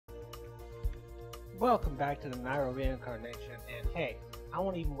Welcome back to the Nanairo Reincarnation, and hey, I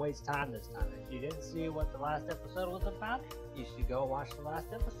won't even waste time this time. If you didn't see what the last episode was about, you should go watch the last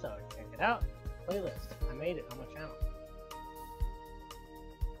episode. Check it out. Playlist. I made it on my channel.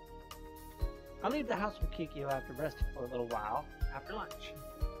 I'll leave the house with Kikyo after resting for a little while after lunch.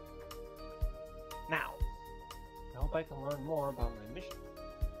 Now, I hope I can learn more about my mission.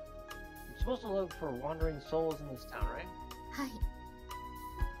 I'm supposed to look for wandering souls in this town, right? Hi.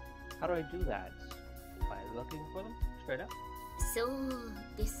 How do I do that? By looking for them? Straight up? そう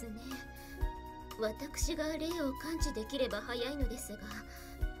ですね。私が霊を感知できれば早いのですが、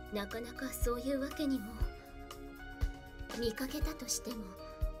なかなかそういうわけにも。見かけたとしても、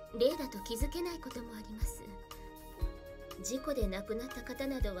霊だと気づけないこともあります。事故で亡くなった方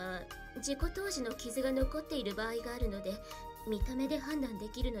などは、事故当時の傷が残っている場合があるので、見た目で判断で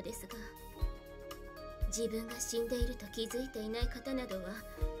きるのですが、自分が死んでいると気づいていない方などは、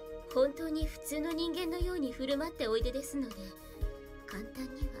本当に普通の人間のように振る舞っておいでですので、簡単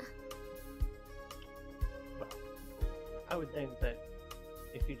には。Well, I would think that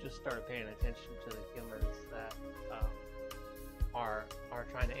if you just started paying attention to the humans that are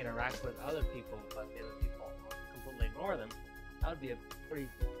trying to interact with other people, but the other people completely ignore them, that would be a pretty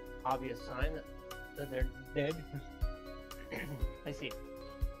obvious sign that they're dead. I see.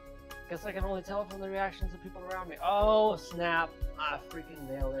 Guess I can only tell from the reactions of people around me. Oh, snap. I freaking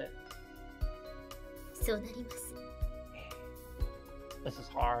nailed it. そうなります。This is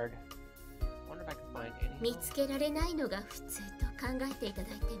hard. Wonder if I can find any. 見つけられないのが普通と考えていた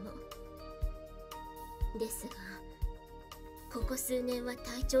だいても。ですが、ここ数年は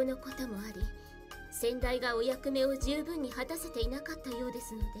体調のこともあり、先代がお役目を十分に果たせていなかったようで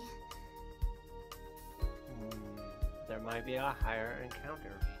すので。There might be a higher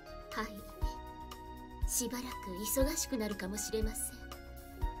encounter. はい。しばらく忙しくなるかもしれません。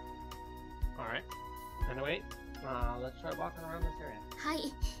Alright. Anyway, let's try walking around this area. は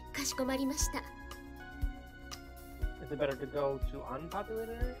い、かしこまりました。Is it better to go to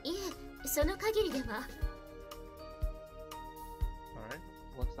unpopulated area? いえ、その限りでは。Alright.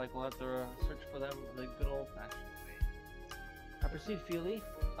 Looks like we'll have to search for them the good old-fashioned way. I proceed freely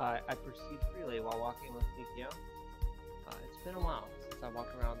while walking with Kikyo. It's been a while since I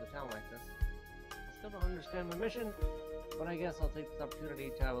walked around the town like this. I still don't understand my mission, but I guess I'll take this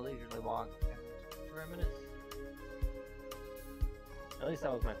opportunity to have a leisurely walk and reminisce. At least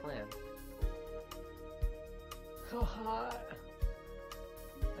that was my plan. So hot.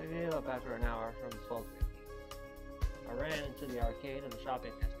 I gave up after an hour from sweltering heat. I ran into the arcade and the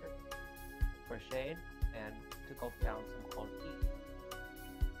shopping district for shade and to gulp down some cold tea.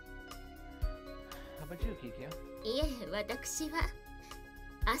 How about you, Kikyo? いえ、私は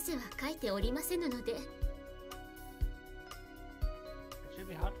汗はかいておりませぬので。It should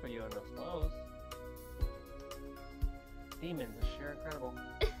be hot for you in those clothes. Demons are sure incredible.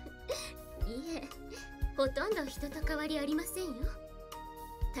 いえ、ほとんど人と変わりありませんよ。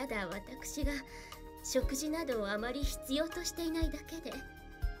ただ私が食事などをあまり必要としていないだけで。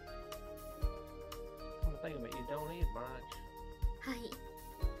Think of it, you don't eat much. は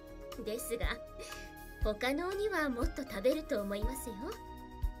い。ですが、他の鬼はもっと食べると思いますよ。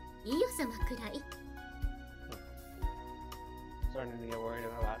いいよ様くらい。Starting to get worried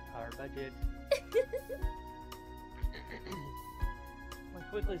about our budget. I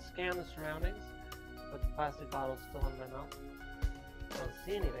quickly scan the surroundings, with the plastic bottles still in my mouth. I don't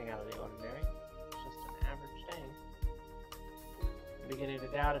see anything out of the ordinary. It's just an average day. I'm beginning to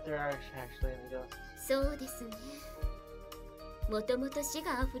doubt if there are actually any ghosts. そうですね。もともと死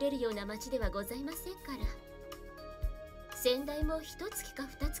があふれるような町ではございませんから。先代も一月か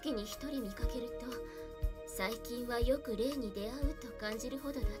二月に一人見かけると、最近はよく霊に出会うと感じる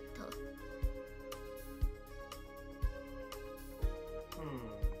ほどだと。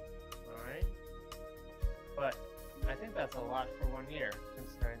Alright. But I think that's a lot for 1 year,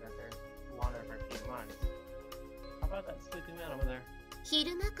 considering that there's one every few months. How about that sleeping man over there?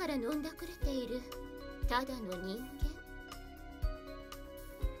 昼間から飲んだくれているただの人間。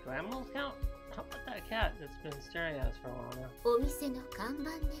Do animals count? How about that cat that's been staring at us for a while now? お店の看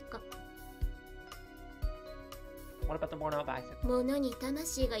板猫。What about the worn out bicycle? 物に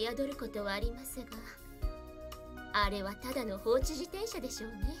魂が宿ることはありますが、あれはただの放置自転車でしょ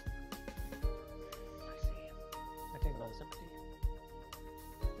うね。I see. I take no sympathy.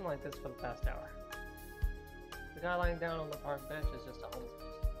 It's been like this for the past hour. The guy lying down on the park bench is just a homeless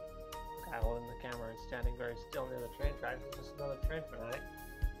person. The guy holding the camera is standing very still near the train tracks. It's just another train fanatic.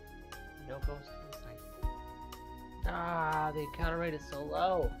 No ghosts in sight. Ah, the encounter rate is so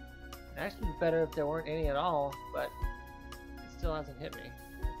low. It'd actually be better if there weren't any at all, but it still hasn't hit me.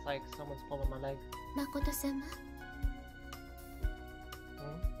 It's like like someone's pulling my leg. 誠様、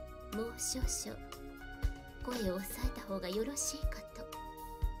 Hmm? もう少々声を抑えた方がよろしいか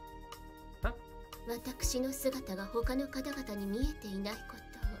と。は？私の姿が他の方々に見えていないこ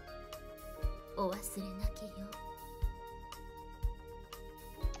とをお忘れなきよう。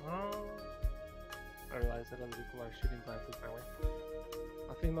 I realize that other people are shooting glances my way.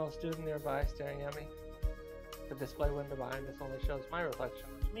 A female student nearby staring at me. The display window behind us only shows my reflection,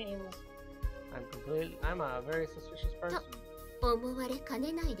 which means I'm a very suspicious person. 思われか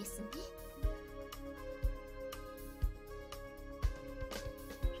ねないですね。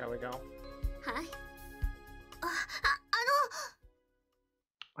 Shall we go? はい。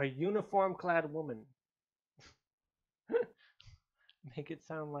A uniform-clad woman. Make it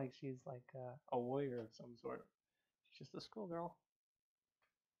sound like she's like a warrior of some sort. She's just a schoolgirl.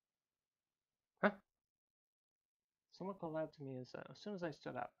 Huh? Someone called out to me as soon as I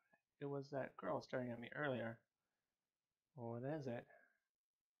stood up. It was that girl staring at me earlier. What is it?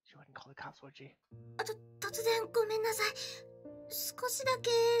 She wouldn't call the cops, would she? 突然ごめんなさい。少しだ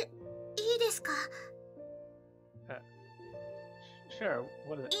けいいですか？ Sure,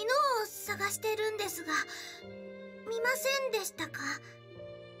 what is it? 犬を探してるんですが、見ませんでしたか？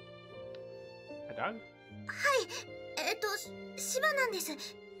 A dog? はい、芝なんです。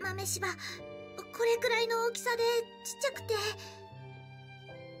豆柴。これくらいの大きさでちっちゃくて。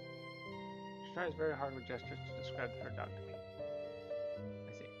 She tries very hard with gestures to describe her dog to me.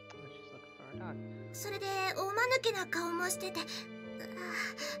 I see. She's looking for her dog. それでおまぬけな顔もしてて、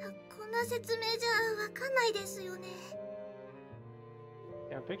こんな説明じゃわかんないですよね。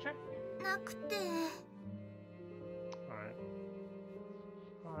 You have a picture? なくて。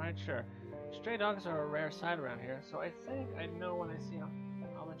 Alright, sure. Stray dogs are a rare sight around here, so I think I know when I see them.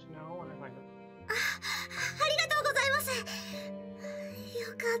 I'll let you know when I find them. ありがとうございます。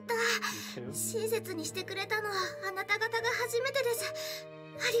よかった。 You too? 親切にしてくれたのはあなた方が初めてです。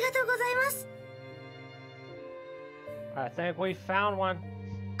ありがとうございます。 I think we found one.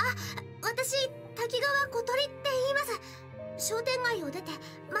 私、滝川小鳥って言います。商店街を出て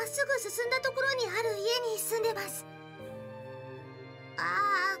まっすぐ進んだところにある家に住んでます。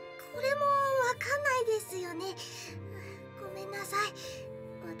これもわかんないですよね。ごめんなさい。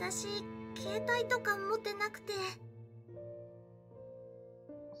私、携帯とか持ってなくて。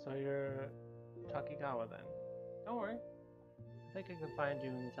 So you're Takigawa then. Don't worry. I think I can find you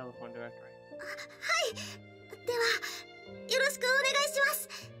in the telephone directory. はい。では、よろしくお願いします。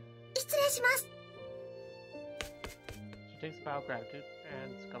失礼します。 She takes a bow of gratitude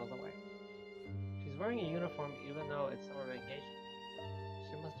and scuttles away. She's wearing a uniform even though it's summer vacation.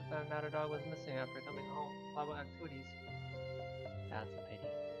 She must have found out her dog was missing after coming home from public activities. That's a pity.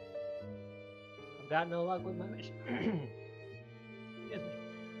 I've got no luck with my mission. Excuse me.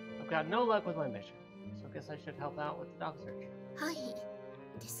 I've got no luck with my mission, so I guess I should help out with the dog search. はい。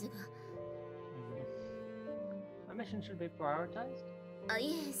ですが。My mission should be prioritized?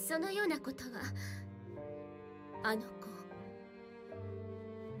 いえ、そのようなことは。あの子。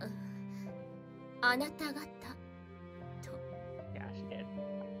あなた方。Yeah, she did.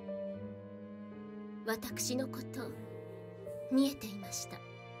 私のこと見えていました。 Huh?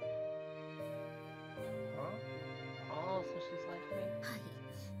 Oh, so she's like me. はい。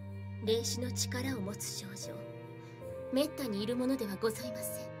霊視の力を持つ少女。めったにいるものではございま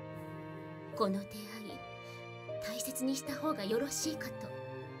せん。この出会い、大切にした方がよろしいかと。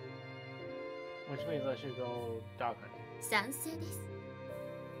 Which means I should go dog hunting. 賛成です。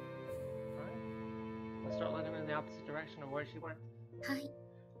 Alright. Let's start looking in the opposite direction of where she went. はい。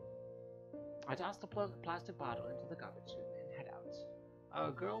 I toss the plastic bottle into the garbage chute and head out.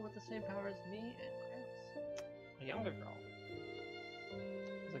 A girl with the same power as me and Chris. A younger girl.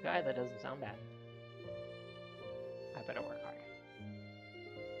 There's a guy that doesn't sound bad. I better work hard.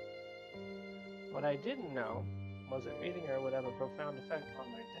 What I didn't know was that meeting her would have a profound effect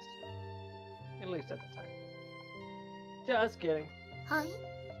on my destiny. At least at the time. Just kidding. はい。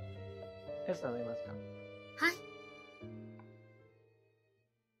 It's nothing, let's go. はい。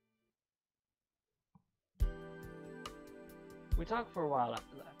 We talked for a while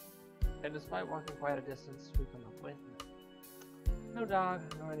after that, and despite walking quite a distance, we come up with no dog,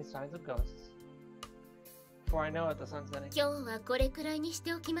 nor any signs of ghosts. Before I know it, the sun's setting. 今日はこれくらいにし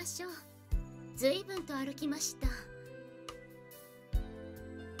ておきましょう。ずいぶんと歩きました。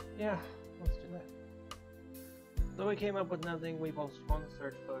 Yeah, let's do that. Though we came up with nothing, we postponed the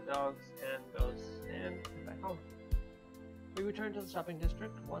search for dogs and ghosts and went back home. We returned to the shopping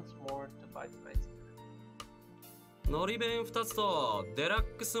district once more to buy tonight's dinner. のり弁2つとデラ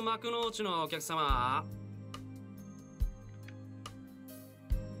ックス幕の内のお客様。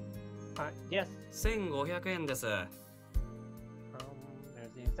Yes. 1500円です。 There's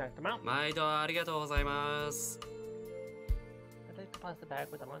the exact amount. 毎度ありがとうございます。 I take the plastic bag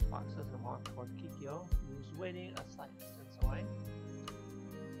with the lunch boxes and walk toward Kikyo, who's waiting a slight distance away.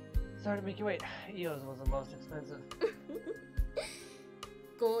 Sorry to make you wait. Io's was the most expensive.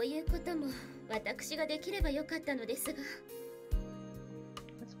 こういうことも私ができればよかったのですが。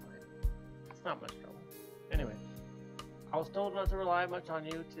It's fine. It's not much trouble. Anyway, I was told not to rely much on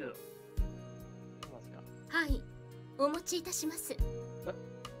you too. Let's go. はい、お持ちいたします。It's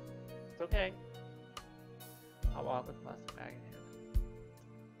okay. I'll walk with the plastic bag in hand.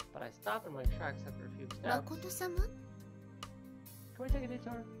 But I stopped in my tracks after a few steps. 誠様？ Can we take a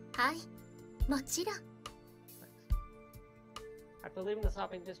detour? はい、もちろん。 Thanks. After leaving the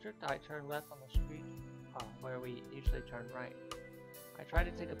shopping district, I turned left on the street, where we usually turn right. I try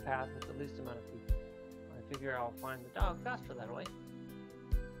to take a path with the least amount of people. I figure I'll find the dog faster that way.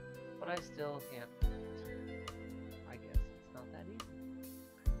 But I still can't. I guess it's not that easy.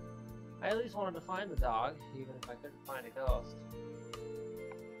 I at least wanted to find the dog, even if I couldn't find a ghost.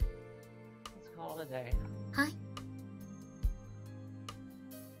 Let's call it a day. はい。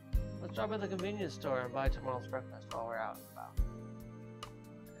 Let's drop by the convenience store and buy tomorrow's breakfast while we're out and about.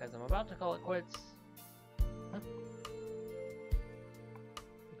 Because I'm about to call it quits. Huh?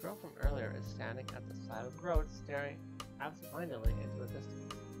 The girl from earlier is standing at the side of the road, staring absentmindedly into the distance.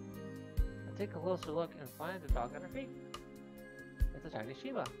 I take a closer look and find the dog at her feet. It's a tiny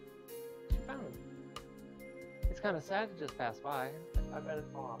Shiba. She found him. It's kind of sad to just pass by. I bet it's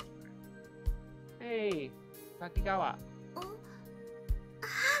fall off. Hey, Takigawa.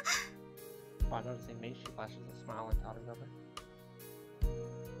 Upon noticing me, she flashes a smile and totters over.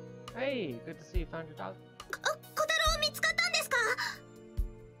 Hey, good to see you found your dog. 小太郎見つかったんですか？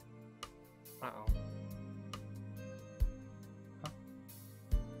 Uh-oh. Huh?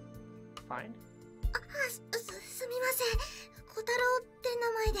 Find? すみません。小太郎って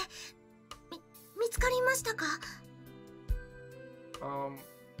名前で見つかりましたか？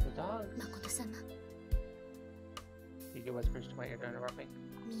 The dog. 誠様、 Yuki whispers to my ear to interrupt me.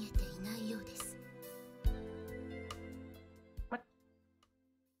 見えていないようです。 What?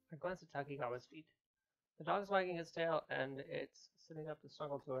 I glance at Takigawa's feet. The dog's wagging its tail, and it's sitting up to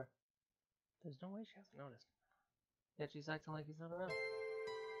snuggle to her. There's no way she hasn't noticed. Yet she's acting like he's not around.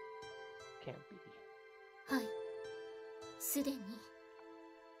 Can't be. はい。すでに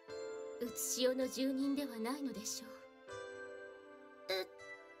うつしおの住人ではないのでしょう。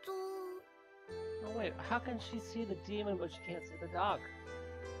No, wait, how can she see the demon but she can't see the dog?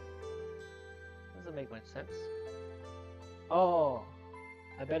 Doesn't make much sense. Oh,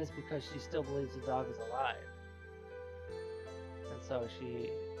 I bet it's because she still believes the dog is alive. And so she's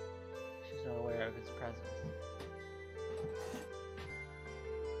not aware of his presence.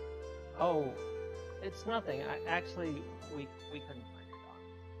 Oh, it's nothing. Actually, we couldn't find your dog.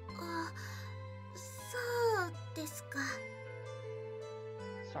 あ、そうですか。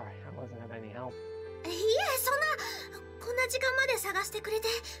 Sorry, I wasn't of any help. いえ、そんな、こんな時間まで探してくれて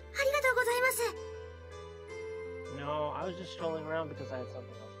ありがとうございます。 No, I was just strolling around because I had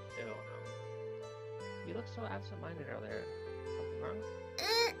something else to do. You looked so absent-minded earlier. Something wrong?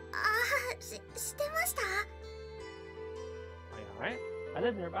 してました？ Are you alright? I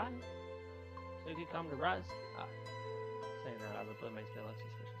live nearby. So you could come to Ruz. Saying that out of the blue makes me look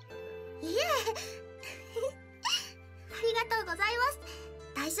suspicious, doesn't it? いえ。ありがとうございます。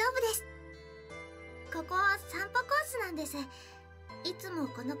大丈夫です。ここ散歩コースなんです。いつも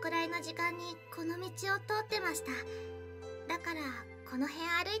このくらいの時間にこの道を通ってました。だからこの辺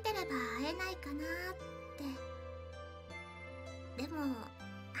歩いてれば会えないかなって。でも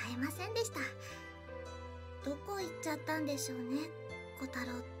会えませんでした。どこ行っちゃったんでしょうね、小太郎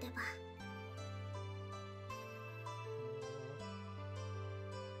ってば。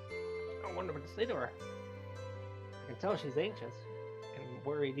I wonder what to say to her. I can tell she's anxious and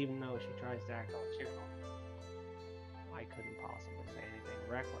worried even though she tries to act all cheerful. I couldn't possibly say anything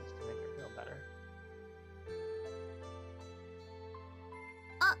reckless to make her feel better.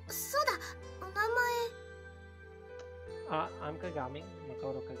 あ、そうだ、お名前。I'm Kagami,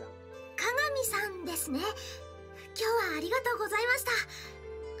 Makoto Kagami. 鏡さんですね。今日はありがとうございました。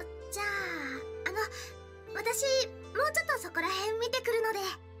じゃあ、私もうちょっとそこら辺見てくるので。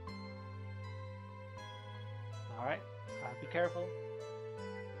Alright, be careful.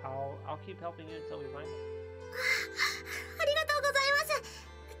 I'll keep helping you until we find it. ありがとうございます。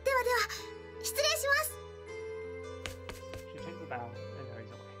ではでは、失礼します。 She takes a bow and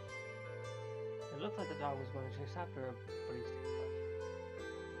hurries away. It looks like the dog was going to chase after her, but he stays put.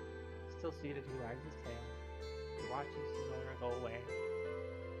 Still seated, he wags his tail. He watches his owner go away.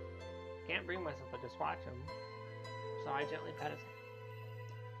 can't bring myself to just watch him, so I gently pet his hand.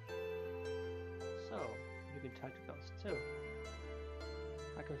 So, you can touch ghosts too.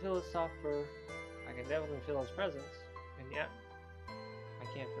 I can feel his soft fur, I can definitely feel his presence, and yet, I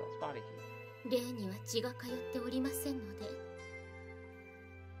can't feel his body heat. 霊には血が通っておりませんので。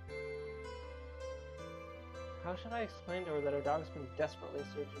How should I explain to her that her dog's been desperately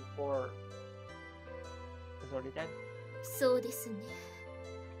searching for... is already dead? そうですね。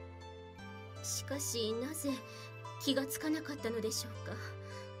しかし、なぜ気がつかなかったのでしょうか。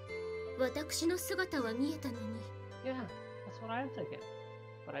私の姿は見えたのに。Yeah, that's what I'm thinking.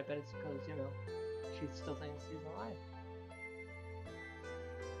 But I bet it's because, you know, she still thinks he's alive.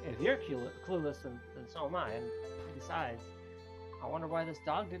 If you're clueless, then so am I. And besides, I wonder why this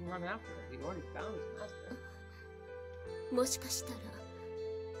dog didn't run after her. He already found his master. もしかしたら、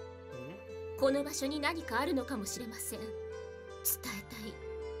この場所に何かあるのかもしれません。伝えたい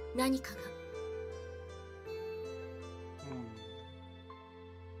何かが。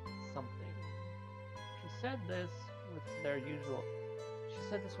Something. She said this with their usual. She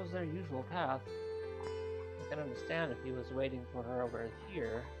said this was their usual path. I can understand if he was waiting for her over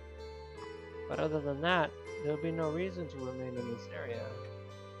here, but other than that, there would be no reason to remain in this area.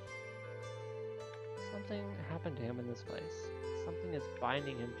 Something happened to him in this place. Something is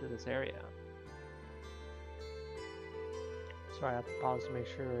binding him to this area. Sorry, I have to pause to make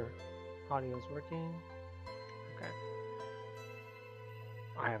sure audio is working. Okay.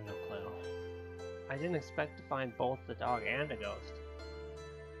 I have no clue. I didn't expect to find both the dog and a ghost.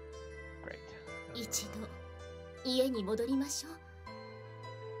 Great. 一度家に戻りましょう。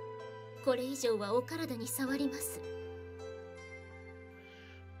これ以上はお体に触ります。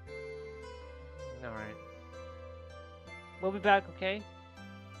Alright. We'll be back, okay?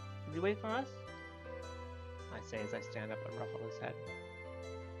 Did you wait for us? I say as I stand up and ruffle his head.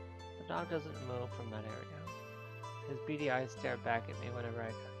 The dog doesn't move from that area. His beady eyes stare back at me whenever I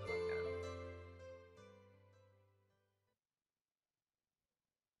turn to look at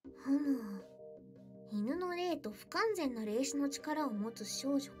him. ふむ。犬の霊と不完全な霊視の力を持つ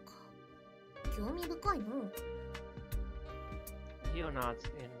少女か。興味深いの。Hio nods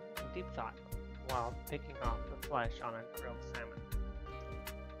in deep thought while picking off the flesh on a grilled salmon.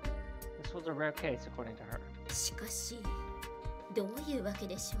 This was a rare case, according to her. しかし、どういうわけ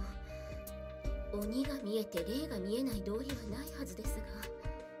でしょう。鬼が見えて霊が見えない道理はないはずです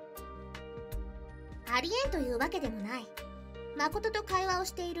が。ありえんというわけでもない。誠と会話を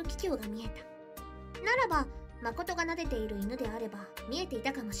している桔梗が見えた。ならば、誠が撫でている犬であれば見えてい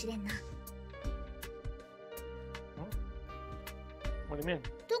たかもしれんな。What do you mean?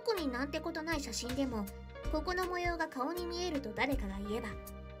 特になんてことない写真でも、ここの模様が顔に見えると誰かが言えば、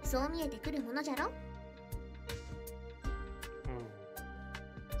そう見えてくるものじゃろ。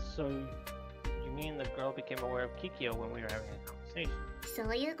So, you mean the girl became aware of Kikyo when we were having a conversation? そ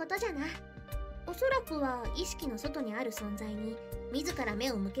ういうことじゃな。おそらくは意識の外にある存在に自ら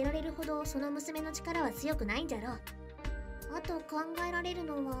目を向けられるほどその娘の力は強くないんじゃろう。あと考えられる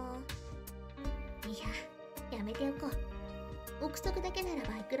のは、いや、やめておこう。憶測だけなら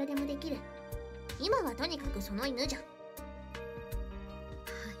ばいくらでもできる。今はとにかくその犬じゃ。は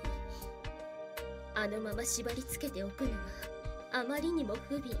い。あのまま縛り付けておくのはあまりにも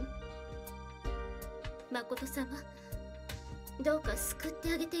不憫。誠様、どうか救っ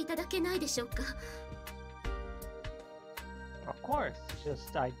てあげていただけないでしょうか。Of course. It's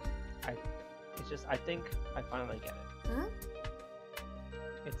just I think I finally get it.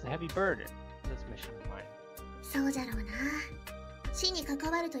 It's a heavy burden, this mission of mine. そうじゃろうな。死に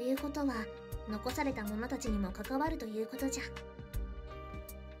関わるということは、残された者たちにも関わるということじゃ。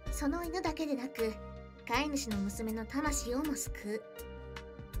その犬だけでなく、飼い主の娘の魂をも救う。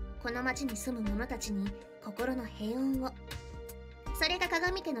この町に住む者たちに心の平穏を。それが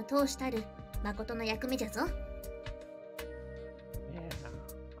鏡家の通したる誠の役目じゃぞ。Yeah,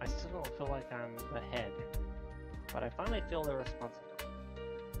 I still don't feel like I'm the head, but I finally feel the responsibility.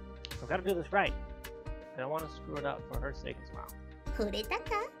 I've got to do this right. I don't want to screw it up for her sake as well. 触れたか?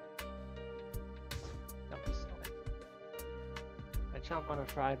 Don't be silly. I chomp on a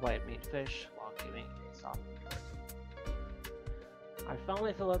fried white meat fish while giving a soft carrot. I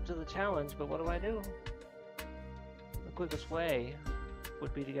finally feel up to the challenge, but what do? The quickest way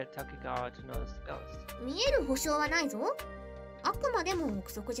would be to get Takigawa to notice the ghost. 見える保証はないぞ。あくまでも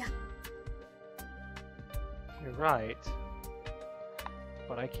憶測じゃ。You're right.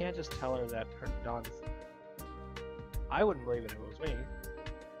 But I can't just tell her that her dog's... I wouldn't believe it if it was me.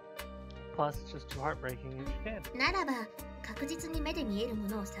 Plus, it's just too heartbreaking if she can. ならば、確実に目で見えるも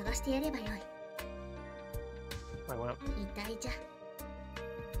のを探してやればよい。I went. 痛いじゃ。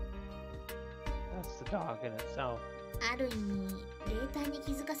dog in itself. ある意味霊体に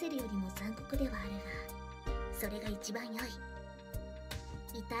気づかせるよりも残酷ではあるが、それが一番良い。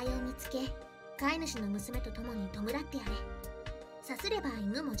遺体を見つけ、飼い主の娘と共に弔ってやれ。さすれば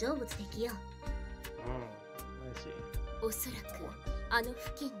犬も成仏できよう。I see. おそらくあの付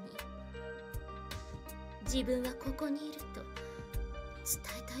近に自分はここにいると伝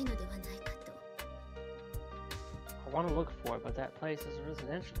えたいのではないかと。 I want to look for it, but that place is a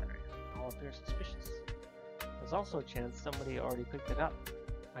residential area. All appears suspicious. There's also a chance somebody already picked it up.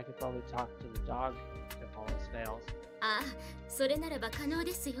 I could probably talk to the dog if all else fails. ああ、それならば可能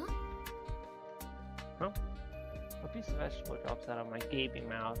ですよ。Huh? A piece of vegetable drops out of my gaping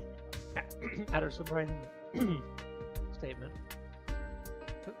mouth at her surprising statement.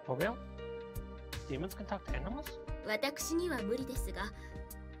 For real? Demons can talk to animals? 私には無理ですが、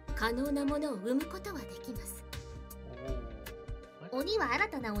可能なものを生むことはできます。鬼は新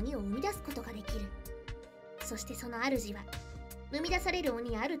たな鬼を生み出すことができる。そしてその主は生み出される鬼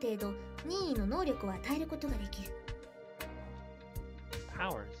にある程度任意の能力を与えることができる。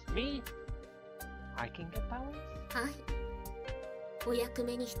Powers? Me? I can get powers? はい。お役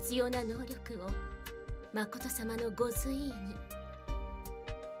目に必要な能力を誠様のご随意に。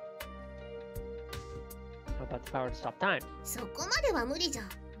How about the power to stop time? そこまでは無理じゃ。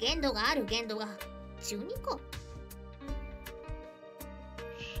限度がある限度が。中二か。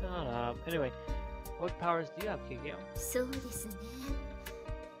Shut up. Anyway, what powers do you have, Kikyo? そうですね。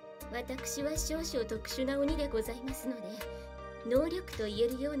私は少々特殊な鬼でございますので、能力と言え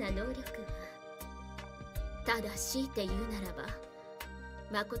るような能力は、ただ強いて言うならば、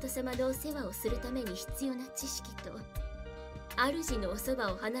誠様のお世話をするために必要な知識と、主のおそ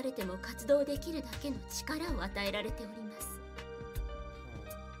ばを離れても活動できるだけの力を与えられております。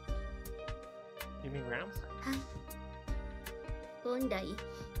You mean Rams? はい。本来、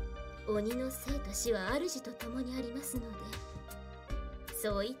鬼の生と死は主と共にありますので、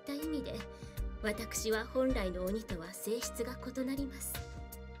そういった意味で、私は本来の鬼とは性質が異なります。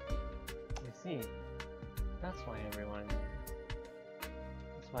I see. That's why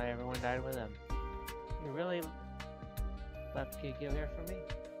everyone died with him. You really left Kikyo here for me?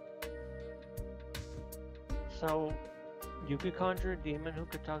 So, you could conjure a demon who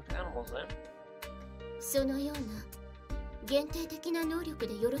could talk to animals then? そのような限定的な能力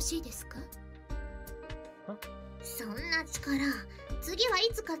でよろしいですか？そんな力、次はい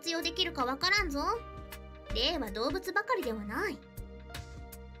つ活用できるかわからんぞ。例は動物ばかりではない。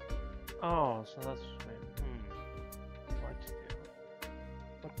Oh, so that's right. What to do?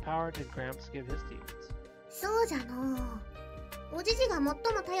 What power did Gramps give his demons? そうじゃのう。おじじが最も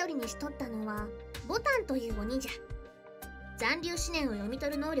頼りにしとったのはボタンという鬼じゃ。残留思念を読み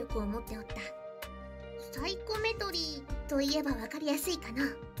取る能力を持っておった。サイコメトリーといえばわかりやすいかな。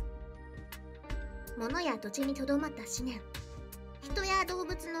物や土地にとどまった思念、人や動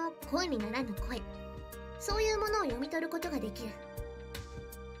物の声にならぬ声、そういうものを読み取ることができる。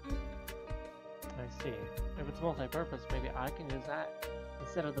I see. If it's multi-purpose, maybe I can use that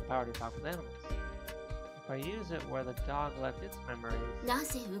instead of the power to talk with animals. If I use it where the dog left its memories... な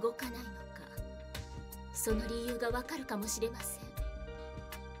ぜ動かないのか、その理由がわかるかもしれません。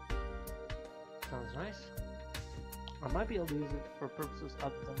Sounds nice. I might be able to use it for purposes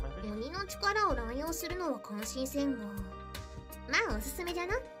other than my mission. 鬼の力を乱用するのは感心せんが、まあおすすめじゃ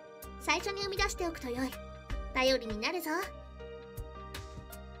な。最初に生み出しておくとよい。頼りになるぞ。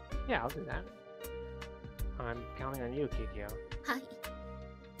Yeah, I'll do that. I'm counting on you, Kikyo. はい。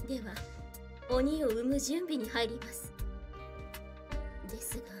では、鬼を生む準備に入ります。で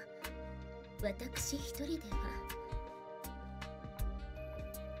すが、私一人では。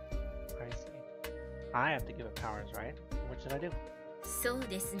I see. I have to give it powers, right? What should I do? そう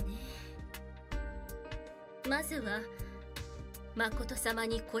ですね。まずは、誠様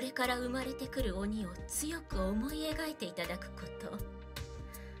にこれから生まれてくる鬼を強く思い描いていただくこ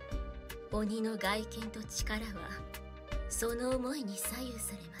と。鬼の外見と力は、その思いに左右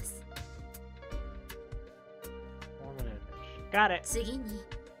されます。Got it. 次に、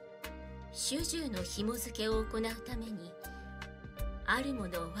主従の紐付けを行うために、あるも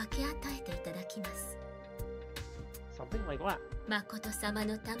のを分け与えていただきます。Something like what? 誠様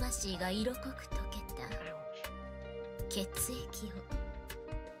の魂が色濃く溶けた血液を。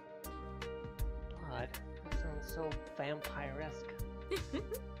Blood. That sounds so vampire-esque.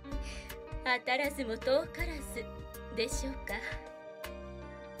 当たらずも遠からずでしょうか。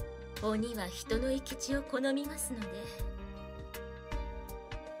鬼は人の生き血を好みますので。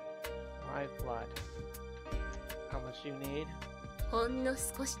My blood. How much you need? ほんの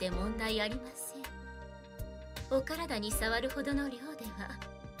少しで問題ありません。お体に触るほどの量では。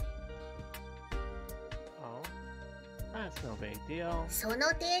That's no big deal. その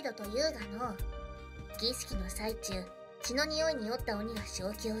程度というがの、儀式の最中、血の匂いに酔った鬼が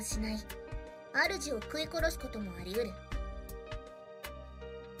正気を失い、主を食い殺すこともあり得る。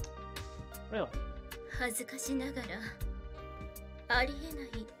Really? 恥ずかしながら、ありえない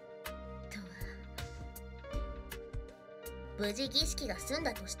とは。無事儀式が済ん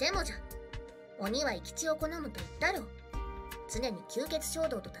だとしてもじゃ、鬼は生き血を好むと言ったろう。常に吸血衝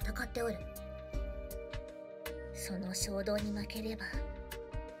動と戦っておる。その衝動に負ければ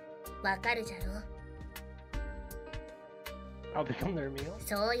わかるじゃろう。 I'll become their meal?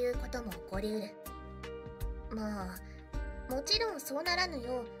 そういうことも起こりうる。まあもちろんそうならぬ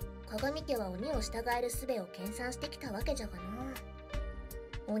よう鏡家は鬼を従える術を研鑽してきたわけじゃがの。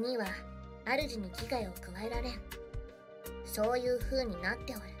鬼は主に危害を加えられん。そういう風になっ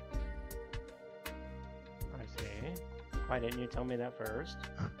ておる。 I see. Why didn't you tell me that first?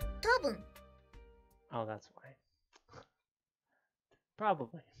 多分 Oh, that's why.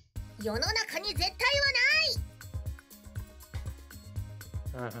 Probably. 世の中に絶対は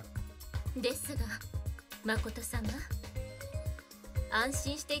ない Uh-huh. ですが、誠様、安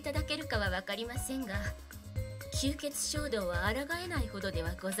心していただけるかは分かりませんが、吸血衝動は抗えないほどで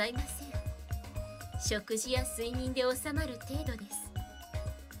はございません。食事や睡眠で収まる程度で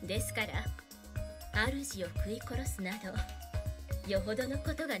す。ですから、主を食い殺すなど、よほどの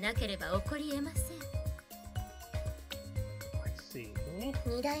ことがなければ起こり得ません。 I see.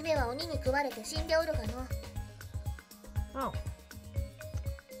 二代目は鬼に食われて死んでおるがの。 Oh.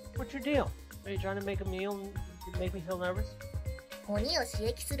 What's your deal? Are you trying to make a meal and make me feel nervous? 鬼を刺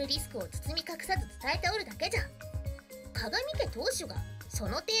激するリスクを包み隠さず伝えておるだけじゃ。鏡家当主がそ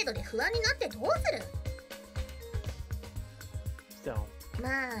の程度で不安になってどうする。 Still.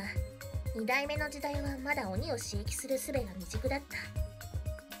 まあ二代目の時代はまだ鬼を刺激する術が未熟だっ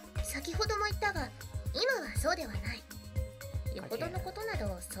た。先ほども言ったが今はそうではない。よほどのことな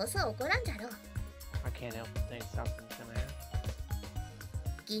どそうそう起こらんじゃろう。 I can't help but think something's gonna happen.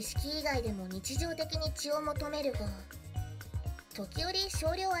 儀式以外でも日常的に血を求めるが、時折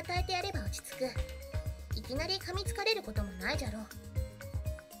少量与えてやれば落ち着く。いきなり噛みつかれることもないじゃろう。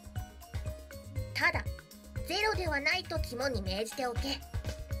ただゼロではないと肝に銘じておけ。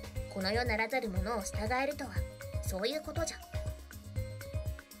この世ならざる者を従えるとはそういうことじゃ。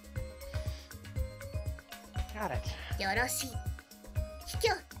 Got it. よろしい。卑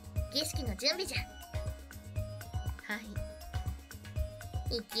怯、儀式の準備じゃ。はい。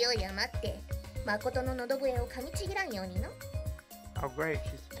勢い余って誠の喉笛を噛みちぎらんようにの。 Oh, great.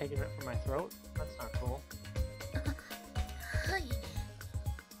 She's taking it from my throat? That's not cool. はい、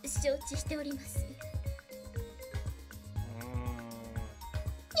承知しております。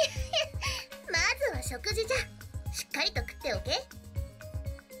まずは食事じゃ。しっかりと食っておけ。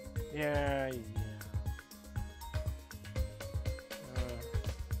 Yeah.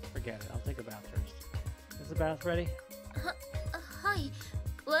 Forget it. I'll take a bath first. Is the bath ready? はい、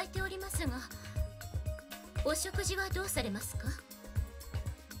沸いておりますが、お食事はどうされますか？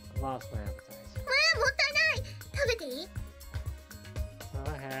 I lost my appetizer. もったいない。食べていい？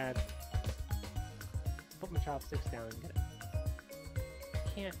 Go ahead. Put my chopsticks down and get it.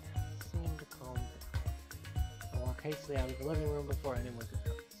 Can't seem to calm down. I walk hastily out of the living room before anyone could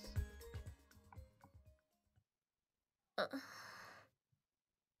notice.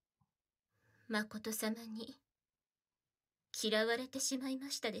 誠様に嫌われてしまい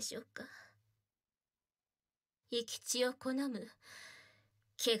ましたでしょうか。生き血を好む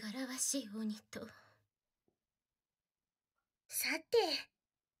汚らわしい鬼と。さて、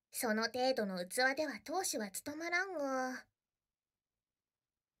その程度の器では当主は務まらんが、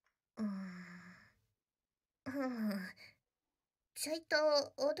ちょいと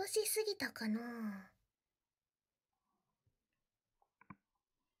脅しすぎたかの。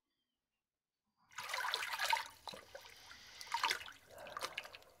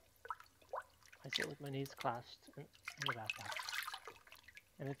I sit with my knees clasped in the bathtub.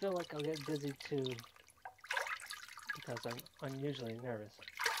 And I feel like I'll get dizzy too because I'm unusually nervous.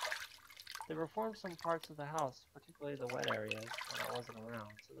 They reformed some parts of the house, particularly the wet areas, when I wasn't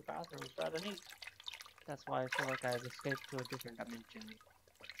around, so the bathroom was rather neat. That's why I feel like I've escaped to a different dimension.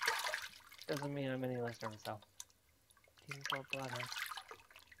 Doesn't mean I'm any less nervous though. Team Cold Bloodhounds.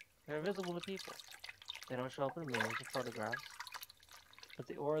 They're invisible to people. They don't show up in mirrors or photographs. But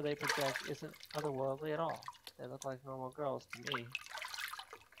the aura they project isn't otherworldly at all. They look like normal girls to me.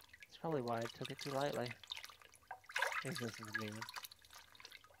 That's probably why I took it too lightly. Please listen to me.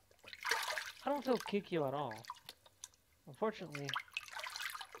 I don't feel Kikyo at all. Unfortunately,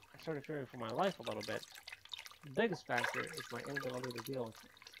 I started fearing for my life a little bit. The biggest factor is my inability to deal with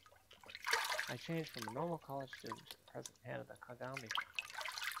things. I changed from a normal college student present head of the Kagami.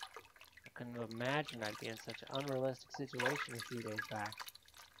 I couldn't have imagined I'd be in such an unrealistic situation a few days back.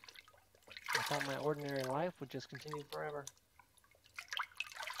 I thought my ordinary life would just continue forever.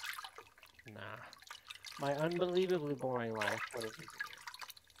 Nah. My unbelievably boring life would have continued.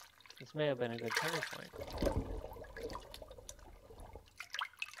 This may have been a good turning point.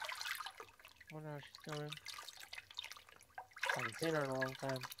 I wonder how she's doing. I haven't seen her in a long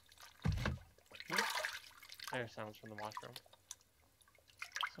time. There sounds from the washroom.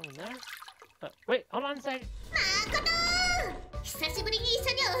 Someone there? Wait, hold on a second!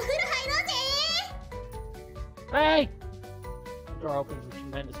 Hey! The door opens with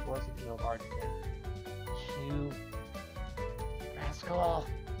tremendous force and no barge again. You... rascal!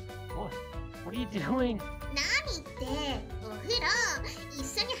 What are you doing?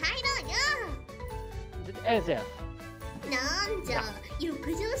 As if.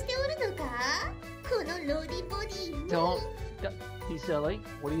 Don't be silly.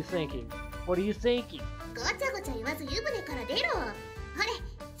 What are you thinking? What are you thinking?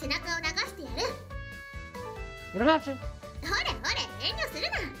 You don't have to.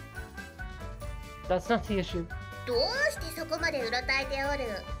 That's not the issue. どうしてそこまでうろたえてお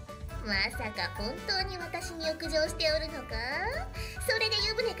る？まさか本当に私に浴場しておるのか？それで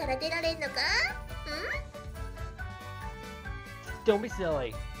湯船から出られんのか？Don't be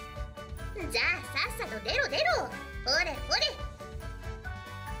silly. じゃあさっさと出ろ出ろ。ほれほれ。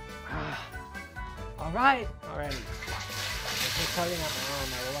All right, already. Just tugging at my arm,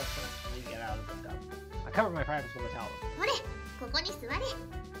 I reluctantly get out of the tub. I cover my practice with a towel. ほれ、ここに座れ。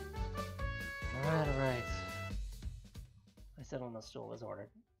All right. I sit on the stool as ordered.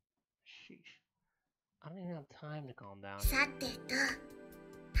 Sheesh. I don't even have time to calm down. さてと、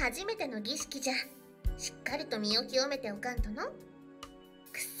初めての儀式じゃ。しっかりと身を清めておかんとの。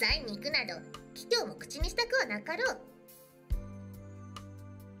臭い肉など、貴重も口にしたくはなかろう。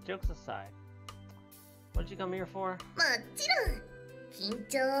Jokes aside, what did you come here for? もちろん、緊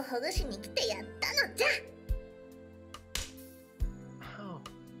張をほぐしに来てやったのじゃ。How?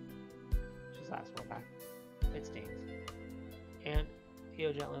 She's asked for back. It stings. And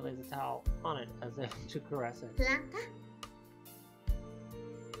Hio gently lays a towel on it as if to caress it. 不安か？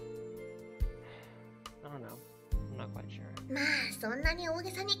 I don't know. I'm not quite sure. まあそんなに大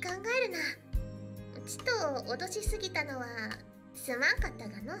げさに考えるな。ちと脅しすぎたのはすまんかった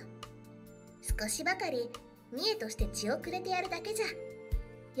がの。少しばかり見栄として血をくれてやるだけじゃ。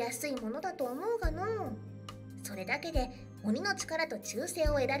安いものだと思うがの。それだけで鬼の力と忠誠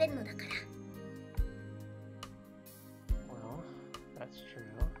を得られるのだから。Well, that's true.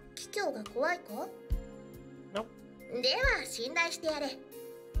 桔梗が怖いか？ Nope. では信頼してやれ。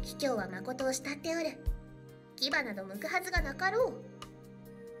桔梗は誠を慕っておる。牙など向くはずがなかろう。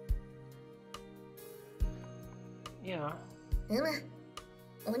Yeah.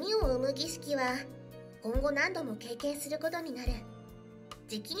 鬼を生む儀式は今後何度も経験することになる。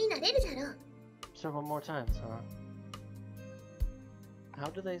時期になれるじゃろう。Several more times, huh? How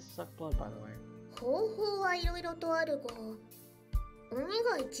do they suck blood, by the way? 方法はいろいろとあるが、鬼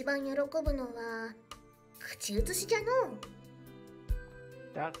が一番喜ぶのは口移しじゃのう。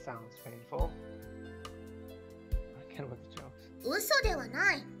That sounds painful. I can't with the jokes. 嘘では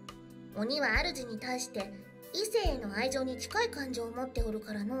ない。鬼は主に対して異性への愛情に近い感情を持っておる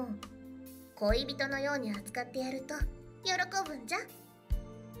からの。恋人のように扱ってやると喜ぶんじゃ。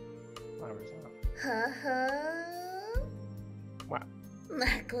100%. ははー。What? ま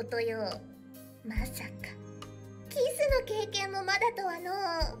ことよ。まさかキスの経験もまだとはの。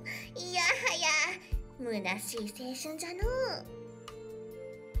いやはや虚しい青春じゃの。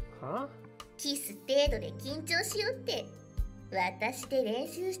Huh? キス程度で緊張しよって私で練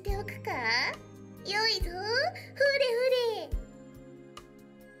習しておくか。よいぞ。ふれふれ。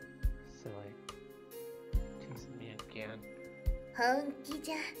 Silly. Teasing me again. 本気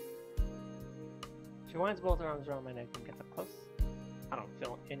じゃ。 She winds both her arms around my neck and gets up close. I don't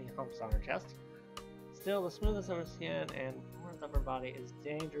feel any humps on her chest. Still, the smoothness of her skin and warmth of her body is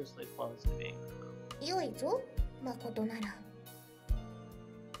dangerously close to being. よいぞ。まことなら。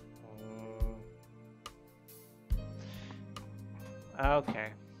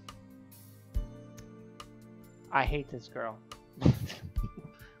Okay. I hate this girl. I'll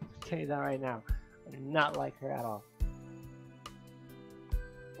tell you that right now. I do not like her at all.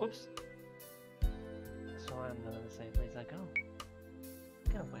 Whoops. So I'm gonna say, please let go.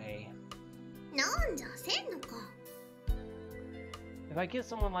 Get away. なんじゃせんのか。 If I kiss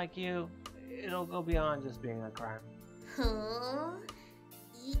someone like you, it'll go beyond just being a crime. ほう。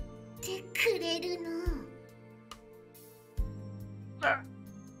言ってくれるの。Ah!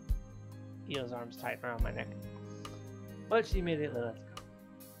 Io's arms tighten around my neck. But she immediately lets go.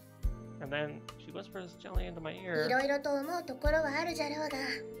 And then she whispers gently into my い ear. ろいろと思うところはあるじゃろうが、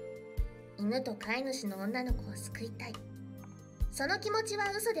犬と飼い主の女の子を救いたい。その気持ちは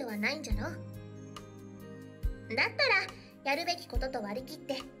嘘ではないんじゃろ。だったらやるべきことと割り切っ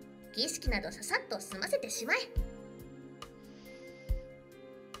て儀式などささっと済ませてしまえ。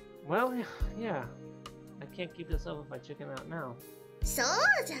 Well, yeah. I can't keep this up if I chicken out now. そう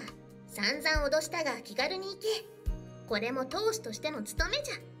じゃ。散々脅したが気軽に行け。これも当主としての務め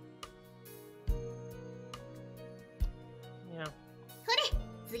じゃ。 Yeah. ほ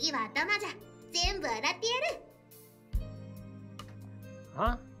れ、次は頭じゃ。全部洗ってやる。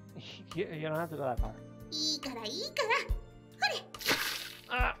 Huh? You don't have to go that far. いいからいいから。ほれ。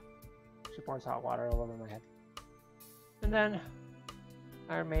 Ah! She pours hot water all over my head. And then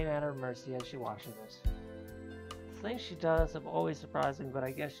I remain at her mercy as she washes us. The things she does are always surprising, but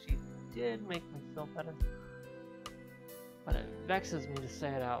I guess she did make me feel better. But it vexes me to say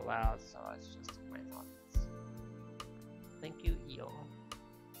it out loud, so it's just in my thoughts. Thank you, Io.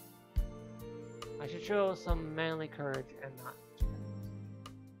 I should show some manly courage and not timidity.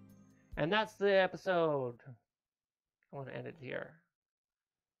 And that's the episode. I want to end it here.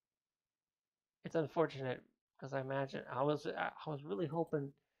 It's unfortunate because I was really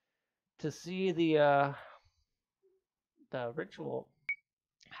hoping to see the ritual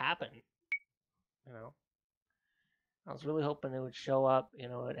happen. You know, I was really hoping it would show up. You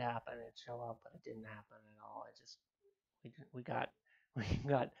know, it'd happen, it'd show up, but it didn't happen at all. It just we got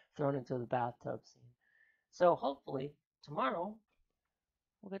thrown into the bathtub scene. So hopefully tomorrow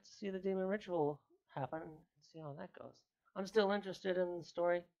we'll get to see the demon ritual happen and see how that goes. I'm still interested in the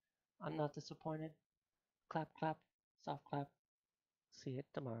story. I'm not disappointed. Clap, clap, soft clap. See it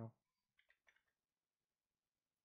tomorrow.